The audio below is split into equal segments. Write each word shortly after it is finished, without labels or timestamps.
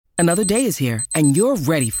Another day is here, and you're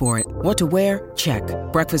ready for it. What to wear? Check.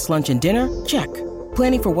 Breakfast, lunch, and dinner? Check.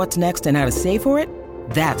 Planning for what's next and how to save for it?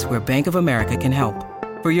 That's where Bank of America can help.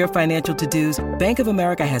 For your financial to-dos, Bank of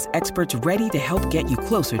America has experts ready to help get you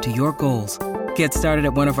closer to your goals. Get started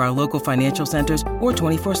at one of our local financial centers or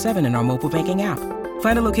 24/7 in our mobile banking app.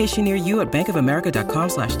 Find a location near you at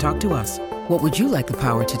bankofamerica.com/talktous. What would you like the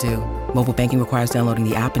power to do? Mobile banking requires downloading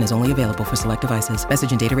the app and is only available for select devices.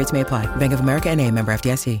 Message and data rates may apply. Bank of America N.A., member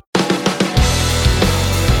FDIC.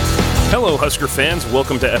 Hello, Husker fans.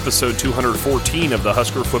 Welcome to episode 214 of the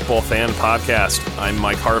Husker Football Fan Podcast. I'm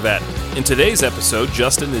Mike Harvat. In today's episode,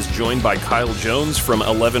 Justin is joined by Kyle Jones from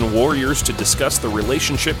 11 Warriors to discuss the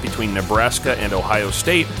relationship between Nebraska and Ohio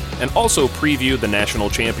State and also preview the national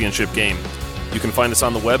championship game. You can find us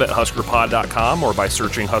on the web at huskerpod.com or by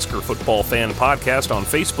searching Husker Football Fan Podcast on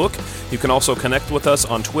Facebook. You can also connect with us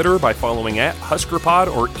on Twitter by following at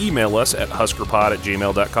HuskerPod or email us at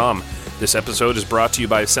huskerpod@gmail.com. This episode is brought to you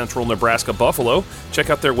by Central Nebraska Buffalo.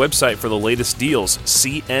 Check out their website for the latest deals,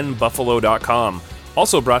 cnbuffalo.com.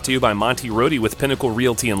 Also brought to you by Monty Rohde with Pinnacle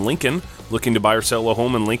Realty in Lincoln. Looking to buy or sell a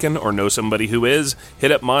home in Lincoln or know somebody who is?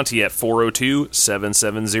 Hit up Monty at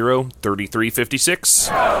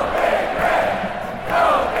 402-770-3356.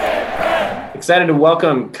 Excited to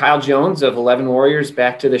welcome Kyle Jones of 11 Warriors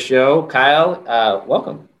back to the show. Kyle,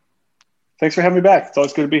 welcome. Thanks for having me back. It's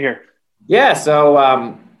always good to be here. Yeah,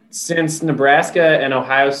 so since Nebraska and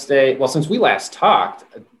Ohio State, well, since we last talked,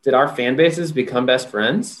 did our fan bases become best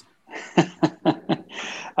friends?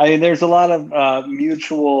 I mean, there's a lot of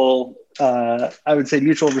mutual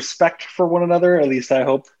respect for one another. At least I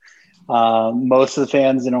hope most of the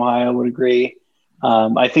fans in Ohio would agree.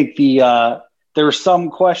 I think there were some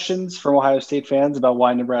questions from Ohio State fans about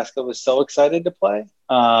why Nebraska was so excited to play,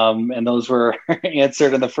 and those were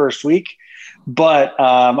answered in the first week. But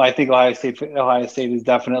I think Ohio State is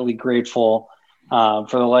definitely grateful for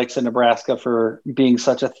the likes of Nebraska for being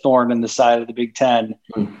such a thorn in the side of the Big Ten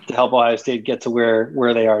to help Ohio State get to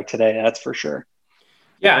where they are today. That's for sure.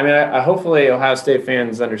 Yeah, I mean, hopefully Ohio State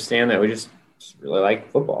fans understand that we just really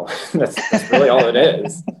like football. that's really all it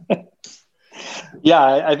is. Yeah,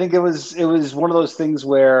 I think it was one of those things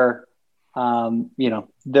where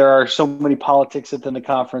there are so many politics within the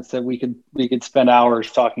conference that we could spend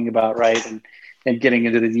hours talking about, right? And getting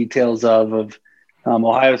into the details of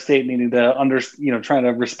Ohio State needing to trying to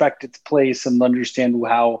respect its place and understand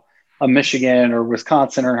how a Michigan or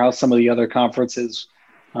Wisconsin or how some of the other conferences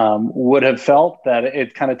would have felt that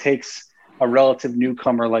it kind of takes a relative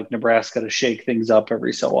newcomer like Nebraska to shake things up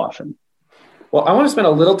every so often. Well, I want to spend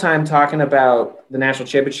a little time talking about the national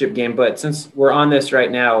championship game, but since we're on this right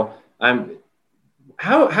now,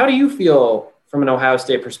 how do you feel from an Ohio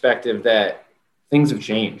State perspective that things have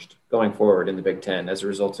changed going forward in the Big Ten as a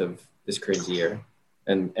result of this crazy year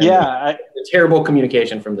and the terrible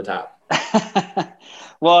communication from the top?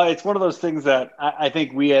 Well, it's one of those things that I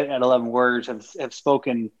think we at 11 Warriors have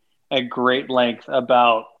spoken at great length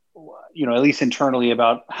about, at least internally,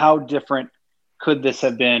 about how different could this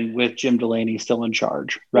have been with Jim Delaney still in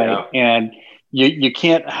charge, right? Yeah. And you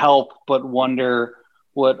can't help but wonder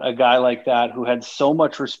what a guy like that, who had so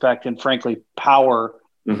much respect and frankly power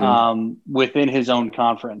within his own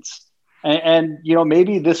conference. And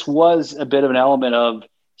maybe this was a bit of an element of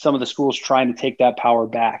some of the schools trying to take that power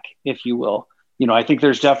back, if you will. I think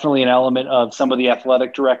there's definitely an element of some of the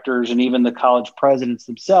athletic directors and even the college presidents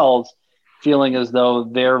themselves feeling as though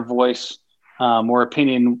their voice or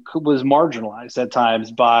opinion was marginalized at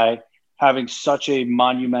times by having such a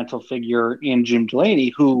monumental figure in Jim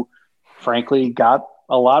Delaney, who frankly got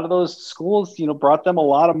a lot of those schools, brought them a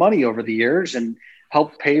lot of money over the years and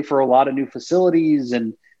helped pay for a lot of new facilities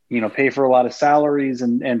and, pay for a lot of salaries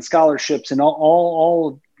and scholarships and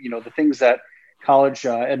all the things that college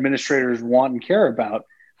administrators want and care about.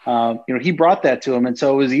 He brought that to him. And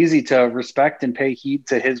so it was easy to respect and pay heed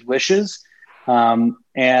to his wishes. And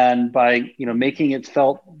by, making it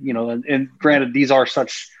felt, and granted, these are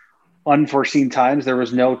such unforeseen times. There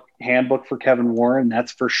was no handbook for Kevin Warren,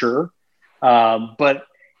 that's for sure. But,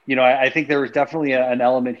 I think there was definitely an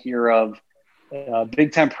element here of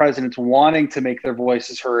Big Ten presidents wanting to make their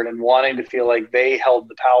voices heard and wanting to feel like they held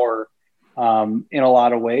the power in a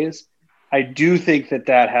lot of ways. I do think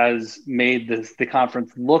that has made the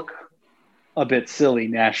conference look a bit silly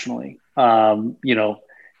nationally. The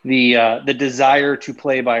desire to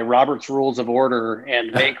play by Robert's Rules of Order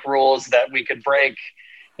and make rules that we could break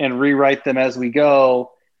and rewrite them as we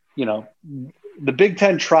go. The Big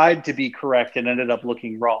Ten tried to be correct and ended up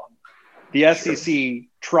looking wrong. The SEC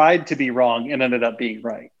tried to be wrong and ended up being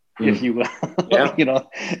right. if you will. Yeah.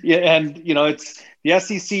 It's the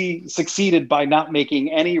SEC succeeded by not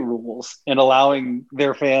making any rules and allowing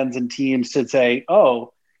their fans and teams to say,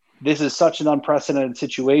 oh, this is such an unprecedented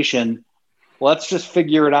situation. Let's just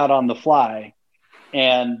figure it out on the fly.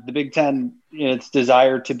 And the Big Ten, in its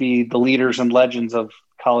desire to be the leaders and legends of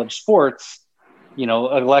college sports,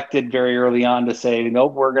 elected very early on to say,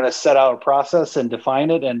 nope, we're going to set out a process and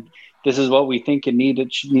define it. And this is what we think it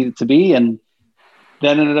needed to be. And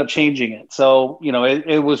then ended up changing it. So,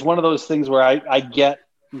 it was one of those things where I get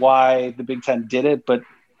why the Big Ten did it, but,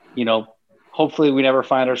 hopefully we never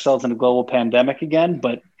find ourselves in a global pandemic again.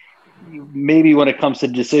 But maybe when it comes to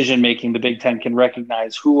decision making, the Big Ten can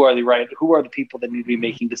recognize who are the people that need to be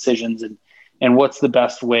making decisions and what's the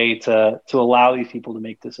best way to allow these people to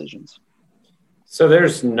make decisions. So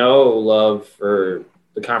there's no love for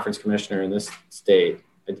the conference commissioner in this state.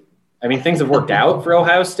 I mean, things have worked out for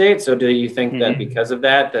Ohio State. So do you think that because of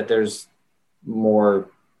that there's more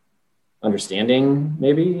understanding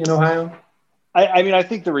maybe in Ohio? I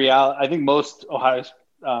think I think most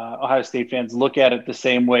Ohio State fans look at it the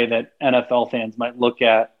same way that NFL fans might look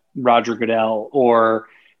at Roger Goodell, or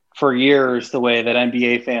for years, the way that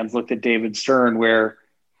NBA fans looked at David Stern, where,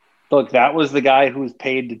 look, that was the guy who was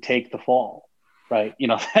paid to take the fall, right?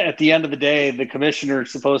 At the end of the day, the commissioner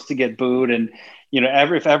is supposed to get booed, and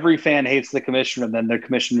if every fan hates the commissioner, then the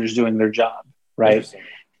commissioner is doing their job, right?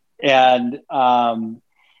 And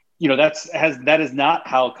that is not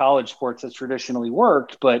how college sports has traditionally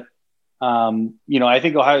worked. But I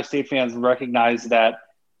think Ohio State fans recognize that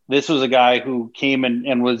this was a guy who came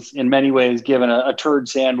and was in many ways given a turd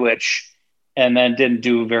sandwich and then didn't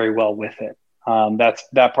do very well with it.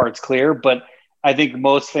 That part's clear. But I think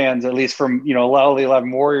most fans, at least from a lot of the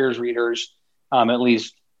 11 Warriors readers, at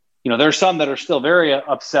least. There's some that are still very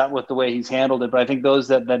upset with the way he's handled it, but I think those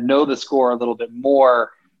that know the score a little bit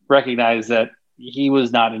more recognize that he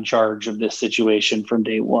was not in charge of this situation from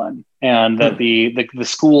day one, and that the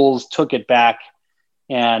schools took it back,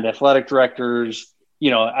 and athletic directors,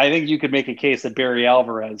 I think you could make a case that Barry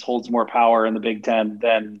Alvarez holds more power in the Big Ten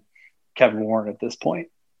than Kevin Warren at this point.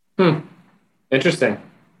 Interesting.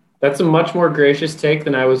 That's a much more gracious take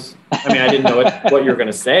than I was. I mean, I didn't know what you were going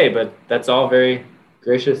to say, but that's all very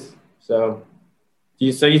gracious. So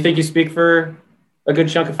you think you speak for a good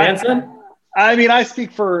chunk of fans then? I mean, I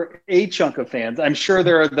speak for a chunk of fans. I'm sure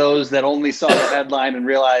there are those that only saw the headline and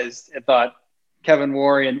realized and thought Kevin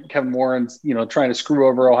Warren's, trying to screw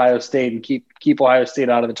over Ohio State and keep Ohio State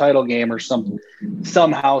out of the title game or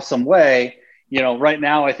somehow, some way. Right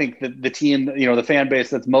now, I think that the team, the fan base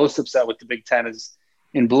that's most upset with the Big Ten is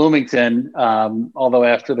in Bloomington. Although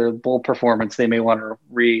after their bowl performance, they may want to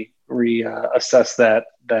reassess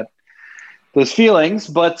that those feelings.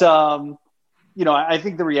 But I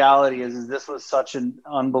think the reality is this was such an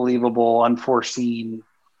unbelievable, unforeseen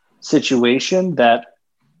situation that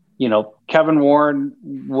Kevin Warren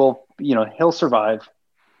will, he'll survive.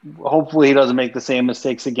 Hopefully he doesn't make the same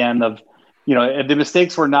mistakes again the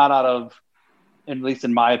mistakes were not out of, at least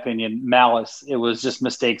in my opinion, malice. It was just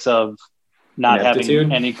mistakes of not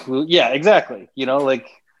having any clue. Yeah, exactly. He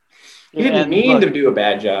didn't mean to do a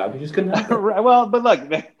bad job. He just couldn't help it. Well, but look,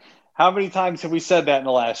 how many times have we said that in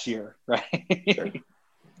the last year, right? Sure.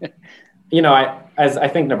 I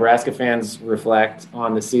think Nebraska fans reflect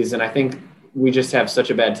on the season, I think we just have such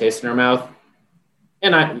a bad taste in our mouth.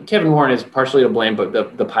 And Kevin Warren is partially to blame, but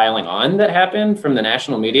the piling on that happened from the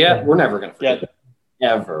national media, we're never going to forget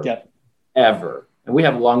it. Ever. And we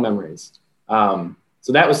have long memories.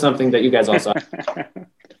 So that was something that you guys all saw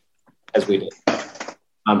as we did.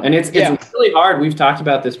 And it's really hard. We've talked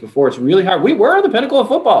about this before. It's really hard. We were the pinnacle of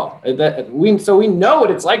football. So we know what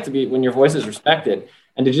it's like to be when your voice is respected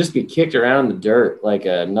and to just be kicked around the dirt like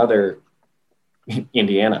another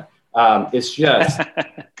Indiana. It's just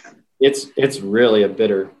it's really a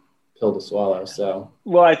bitter pill to swallow. So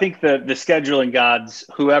well, I think the scheduling gods,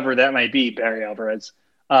 whoever that might be, Barry Alvarez,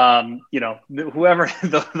 whoever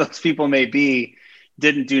those people may be,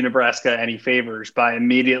 didn't do Nebraska any favors by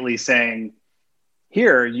immediately saying,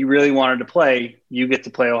 here, you really wanted to play, you get to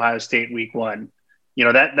play Ohio State week 1.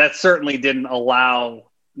 That certainly didn't allow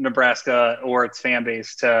Nebraska or its fan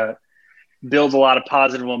base to build a lot of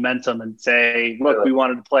positive momentum and say, look, we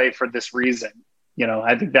wanted to play for this reason.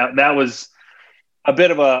 I think that was a bit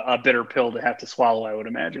of a bitter pill to have to swallow, I would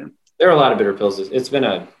imagine. There are a lot of bitter pills. It's been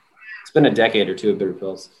a decade or two of bitter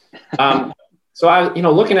pills. So I,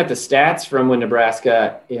 looking at the stats from when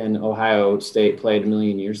Nebraska and Ohio State played a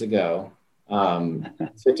million years ago,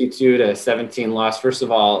 52-17 loss. First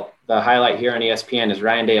of all, the highlight here on ESPN is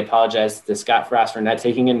Ryan Day apologized to Scott Frost for not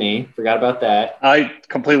taking a knee. Forgot about that. I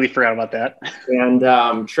completely forgot about that.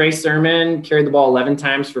 And Trey Sermon carried the ball 11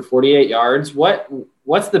 times for 48 yards.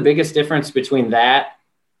 What's the biggest difference between that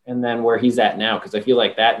and then where he's at now? Because I feel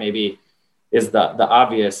like that maybe is the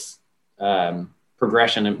obvious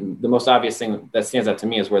progression. And the most obvious thing that stands out to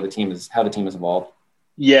me is how the team has evolved.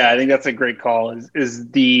 Yeah, I think that's a great call.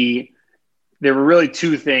 There were really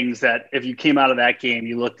two things that if you came out of that game,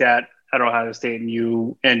 you looked at Ohio State and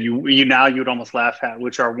you would almost laugh at,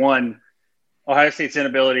 which are one, Ohio State's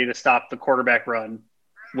inability to stop the quarterback run,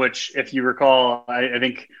 which if you recall, I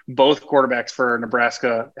think both quarterbacks for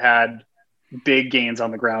Nebraska had big gains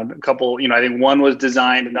on the ground. A couple, I think one was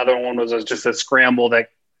designed, another one was just a scramble that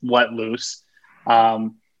let loose.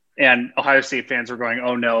 And Ohio State fans were going,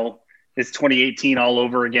 oh no, it's 2018 all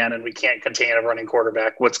over again and we can't contain a running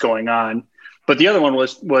quarterback. What's going on? But the other one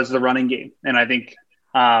was the running game. And I think,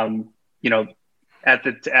 as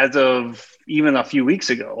of even a few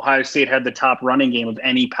weeks ago, Ohio State had the top running game of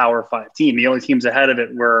any Power 5 team. The only teams ahead of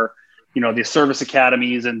it were, the service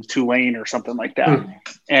academies and Tulane or something like that.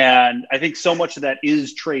 And I think so much of that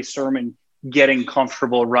is Trey Sermon getting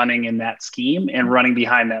comfortable running in that scheme and running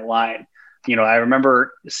behind that line. I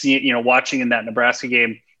remember watching in that Nebraska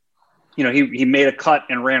game, he made a cut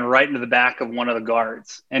and ran right into the back of one of the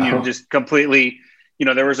guards and, just completely,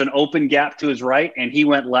 there was an open gap to his right and he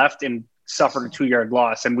went left and suffered a 2-yard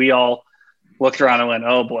loss. And we all looked around and went,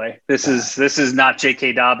 oh boy, this is not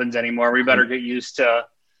J.K. Dobbins anymore. We better get used to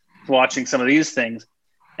watching some of these things.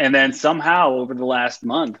 And then somehow over the last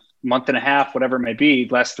month and a half, whatever it may be,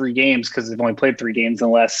 last 3 games, because they've only played 3 games in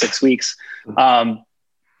the last 6 weeks.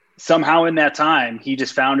 Somehow in that time, he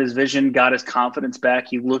just found his vision, got his confidence back.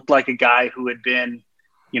 He looked like a guy who had been,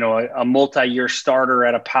 a multi-year starter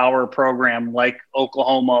at a power program like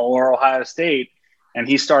Oklahoma or Ohio State. And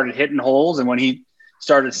he started hitting holes. And when he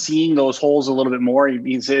started seeing those holes a little bit more,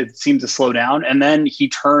 it seemed to slow down. And then he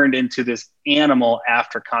turned into this animal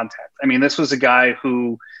after contact. I mean, this is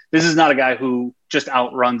not a guy who just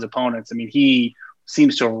outruns opponents. I mean, he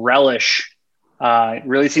seems to relish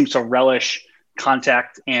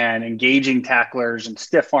contact and engaging tacklers and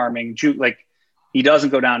stiff arming. Like, he doesn't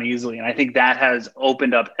go down easily. And I think that has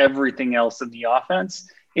opened up everything else in the offense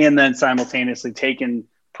and then simultaneously taken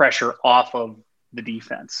pressure off of the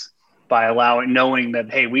defense by knowing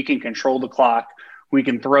that, hey, we can control the clock. We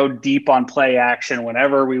can throw deep on play action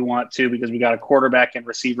whenever we want to, because we got a quarterback and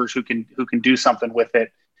receivers who can do something with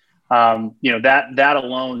it. That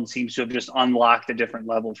alone seems to have just unlocked a different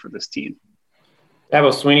level for this team.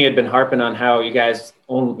 Dabo Swinney had been harping on how you guys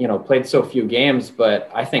played so few games,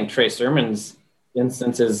 but I think Trey Sermon's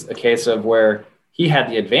instance is a case of where he had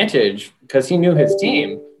the advantage because he knew his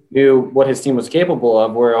team, knew what his team was capable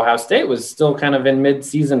of, where Ohio State was still kind of in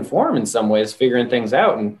mid-season form in some ways, figuring things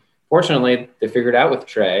out. And fortunately, they figured out with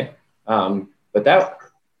Trey. But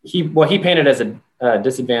he painted as a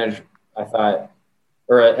disadvantage, I thought,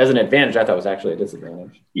 or as an advantage, I thought was actually a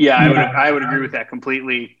disadvantage. Yeah, I would agree with that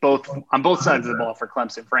completely, on both sides of the ball for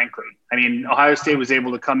Clemson, frankly. I mean, Ohio State was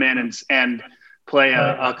able to come in and play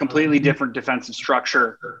a completely different defensive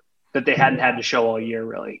structure that they hadn't had to show all year,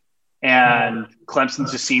 really. And Clemson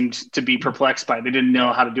just seemed to be perplexed by it. They didn't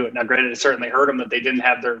know how to do it. Now, granted, it certainly hurt them that they didn't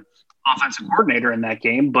have their offensive coordinator in that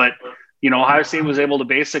game, but Ohio State was able to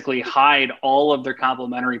basically hide all of their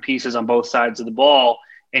complementary pieces on both sides of the ball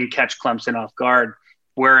and catch Clemson off guard.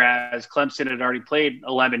 Whereas Clemson had already played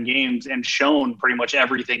 11 games and shown pretty much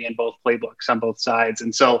everything in both playbooks on both sides.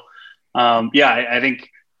 And so, I think,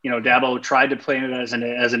 Dabo tried to play it as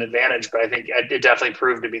an advantage, but I think it definitely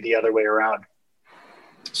proved to be the other way around.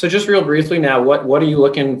 So just real briefly now, what are you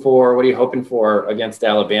looking for? What are you hoping for against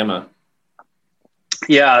Alabama?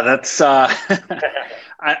 Yeah, that's I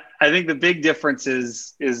think the big difference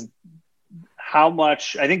is how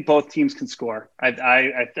much I think both teams can score.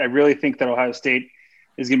 I really think that Ohio State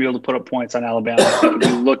is going to be able to put up points on Alabama. If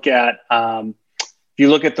you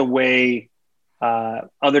look at the way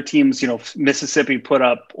other teams, Ole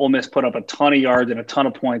Miss put up a ton of yards and a ton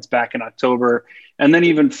of points back in October, and then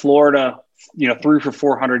even Florida, threw for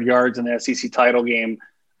 400 yards in the SEC title game.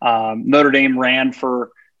 Notre Dame ran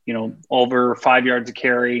for over 5 yards a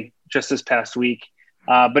carry just this past week,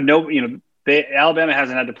 but Alabama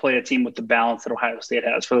hasn't had to play a team with the balance that Ohio State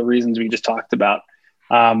has for the reasons we just talked about.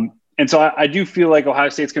 And so I do feel like Ohio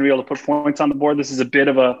State's going to be able to put points on the board. This is a bit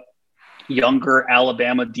of a younger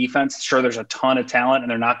Alabama defense. Sure, there's a ton of talent, and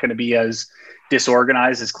they're not going to be as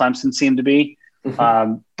disorganized as Clemson seemed to be.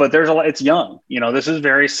 But it's young. This is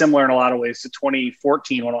very similar in a lot of ways to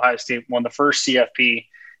 2014 when Ohio State won the first CFP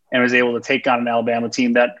and was able to take on an Alabama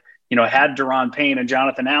team that, had Daron Payne and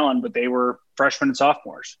Jonathan Allen, but they were freshmen and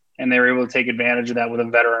sophomores, and they were able to take advantage of that with a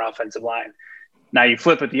veteran offensive line. Now you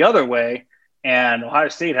flip it the other way, and Ohio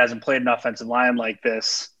State hasn't played an offensive line like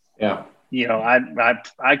this. Yeah.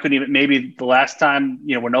 I couldn't even, maybe the last time,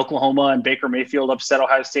 when Oklahoma and Baker Mayfield upset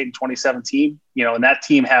Ohio State in 2017, and that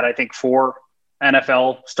team had, I think, 4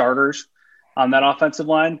 NFL starters on that offensive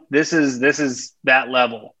line. This is that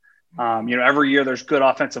level. Every year there's good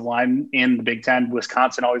offensive line in the Big Ten.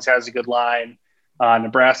 Wisconsin always has a good line.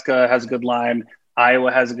 Nebraska has a good line.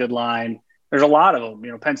 Iowa has a good line. There's a lot of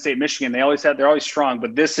them. Penn State, Michigan, they're always strong.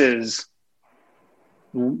 But this is,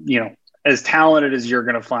 as talented as you're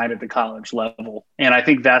going to find at the college level. And I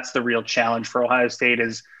think that's the real challenge for Ohio State,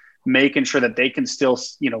 is making sure that they can still,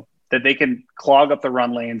 that they can clog up the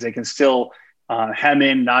run lanes. They can still hem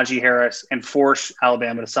in Najee Harris and force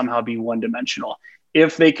Alabama to somehow be one-dimensional.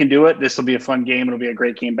 If they can do it, this will be a fun game. It'll be a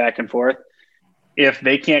great game back and forth. If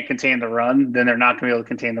they can't contain the run, then they're not going to be able to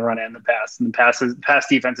contain the run and the pass. And the pass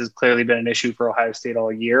defense has clearly been an issue for Ohio State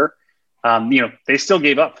all year. They still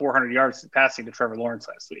gave up 400 yards passing to Trevor Lawrence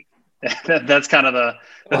last week. That's kind of the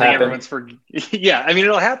thing everyone's for. Yeah, I mean,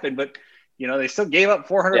 it'll happen, but they still gave up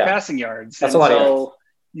 400 passing yards. That's a lot of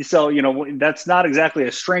yards. So that's not exactly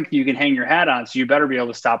a strength you can hang your hat on. So you better be able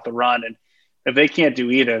to stop the run. And if they can't do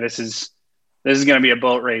either, this is going to be a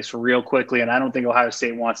boat race real quickly. And I don't think Ohio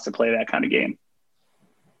State wants to play that kind of game.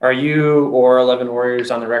 Are you or 11 Warriors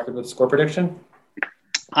on the record with score prediction?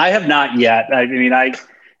 I have not yet. I mean,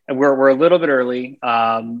 we're a little bit early.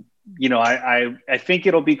 I think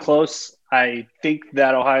it'll be close. I think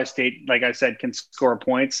that Ohio State, like I said, can score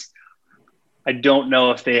points. I don't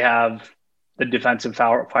know if they have the defensive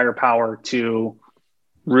firepower to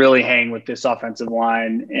really hang with this offensive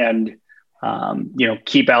line and,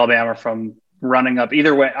 keep Alabama from running up.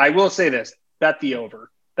 Either way, I will say this: bet the over.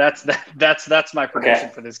 That's my prediction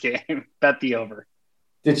for this game. Bet the over.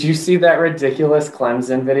 Did you see that ridiculous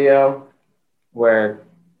Clemson video where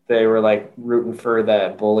they were like rooting for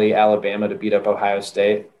that bully Alabama to beat up Ohio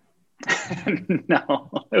State? No.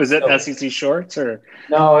 Was it SEC Shorts or?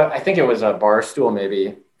 No, I think it was a Barstool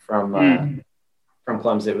maybe from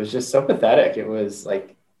Clemson. It was just so pathetic. It was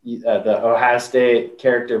like the Ohio State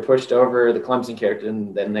character pushed over the Clemson character,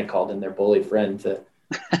 and then they called in their bully friend to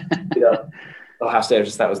Ohio State.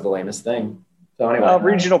 That was the lamest thing. So anyway,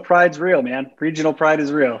 regional pride's real, man. Regional pride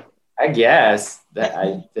is real. I guess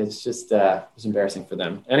it's just it's embarrassing for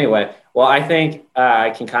them. Anyway, well, I think I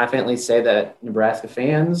can confidently say that Nebraska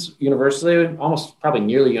fans universally, almost probably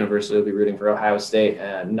nearly universally, will be rooting for Ohio State,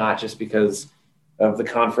 not just because of the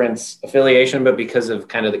conference affiliation, but because of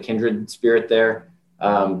kind of the kindred spirit there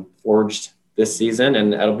forged this season.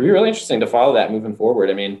 And it'll be really interesting to follow that moving forward.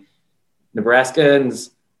 I mean, Nebraskans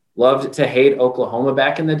loved to hate Oklahoma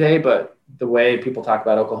back in the day, but the way people talk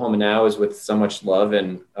about Oklahoma now is with so much love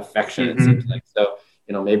and affection, it seems like. So,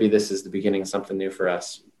 maybe this is the beginning of something new for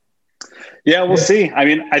us. Yeah, we'll see. I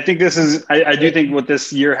mean, I think this is – I do think what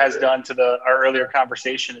this year has done to our earlier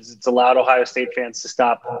conversation is it's allowed Ohio State fans to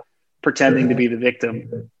stop pretending to be the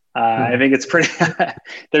victim. I think it's pretty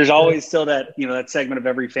 – there's always still that, that segment of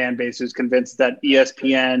every fan base who's convinced that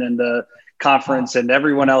ESPN and the conference and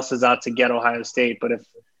everyone else is out to get Ohio State. But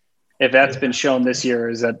if that's been shown this year,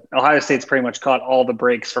 is that Ohio State's pretty much caught all the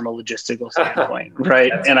breaks from a logistical standpoint,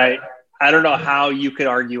 right? And I don't know how you could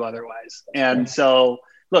argue otherwise. And so,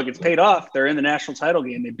 look, it's paid off. They're in the national title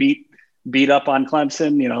game. They beat up on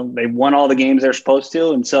Clemson. They won all the games they're supposed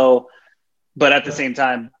to. And so, but at the same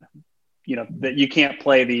time, that you can't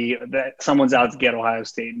play that someone's out to get Ohio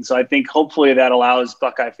State. And so I think hopefully that allows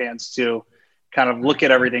Buckeye fans to kind of look at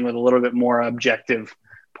everything with a little bit more objective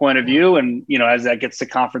point of view. And, as that gets to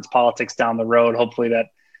conference politics down the road, hopefully that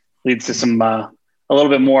leads to some, a little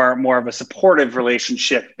bit more of a supportive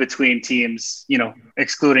relationship between teams,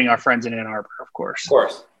 excluding our friends in Ann Arbor, of course. Of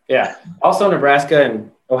course. Yeah. Also, Nebraska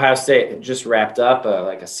and Ohio State just wrapped up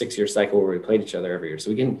like a 6-year cycle where we played each other every year. So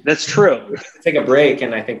we can, that's true, take a break.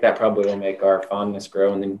 And I think that probably will make our fondness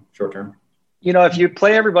grow in the short term. If you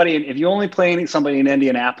play everybody, if you only play somebody in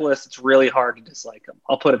Indianapolis, it's really hard to dislike them.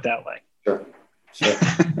 I'll put it that way. Sure.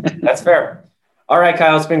 That's fair. All right,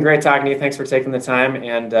 Kyle, it's been great talking to you. Thanks for taking the time,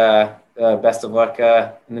 and best of luck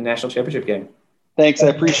in the national championship game. Thanks. I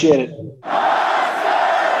appreciate it.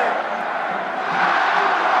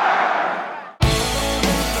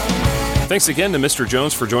 Thanks again to Mr.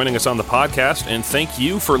 Jones for joining us on the podcast, and thank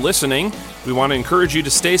you for listening. We want to encourage you to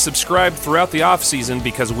stay subscribed throughout the off-season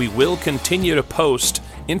because we will continue to post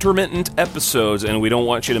intermittent episodes, and we don't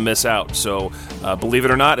want you to miss out. So, believe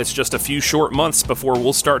it or not, it's just a few short months before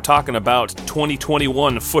we'll start talking about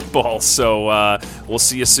 2021 football. So, we'll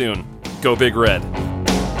see you soon. Go Big Red.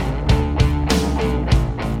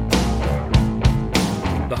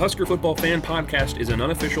 The Husker Football Fan Podcast is an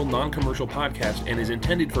unofficial, non-commercial podcast and is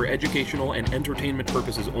intended for educational and entertainment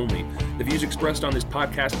purposes only. The views expressed on this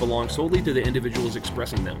podcast belong solely to the individuals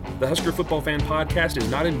expressing them. The Husker Football Fan Podcast is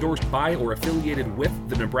not endorsed by or affiliated with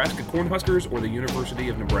the Nebraska Cornhuskers or the University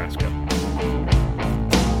of Nebraska.